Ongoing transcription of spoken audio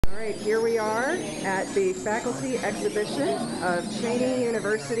Right, here we are at the faculty exhibition of Cheyney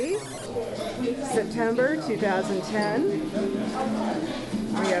University, September 2010.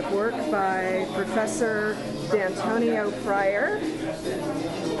 We have work by Professor D'Antonio Fryer.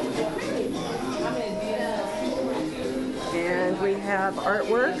 And we have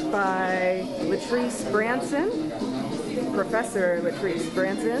artwork by Latrice Branson, Professor Latrice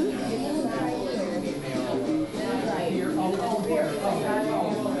Branson.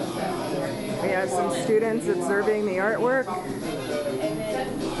 We have some students observing the artwork.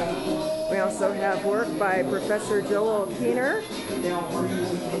 We also have work by Professor Joel Keener.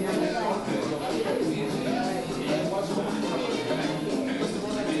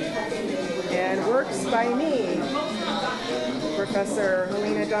 And works by me, Professor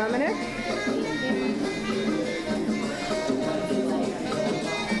Helena Dominic.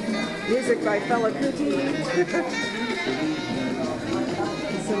 Music by Fela Kuti.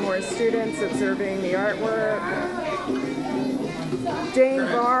 Some more students observing the artwork. Dane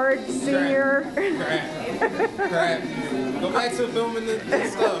Bard, Sr. Crap. Go back to filming the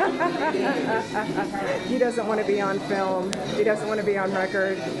stuff. He doesn't want to be on film. He doesn't want to be on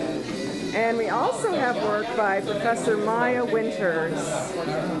record. And we also have work by Professor Maya Winters.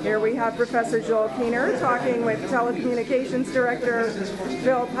 Here we have Professor Joel Keener talking with Telecommunications Director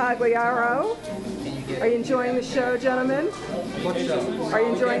Phil Pagliaro. Are you enjoying the show, gentlemen? What show? Are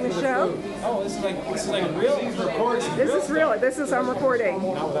you enjoying the show? Oh, this is like real. This is real. This is I'm recording.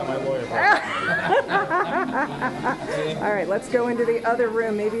 Not without my lawyer. All right, let's go into the other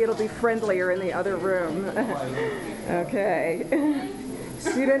room. Maybe it'll be friendlier in the other room. Okay.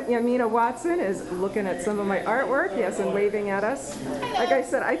 Student Yamina Watson is looking at some of my artwork, yes, and waving at us. Like I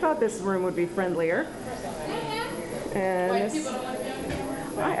said, I thought this room would be friendlier. And this,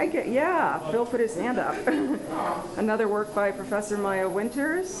 yeah, Phil put his hand up. Another work by Professor Maya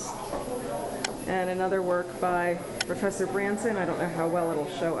Winters. And another work by Professor Branson. I don't know how well it'll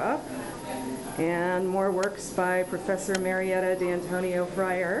show up. And more works by Professor Marietta D'Antonio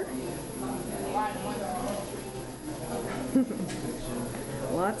Fryer.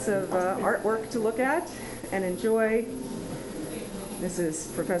 Lots of artwork to look at and enjoy. This is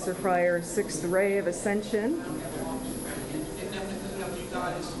Professor Fryer's Sixth Ray of Ascension.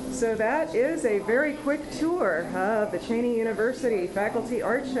 So that is a very quick tour of the Cheyney University Faculty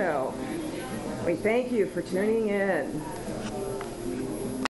Art Show. We thank you for tuning in.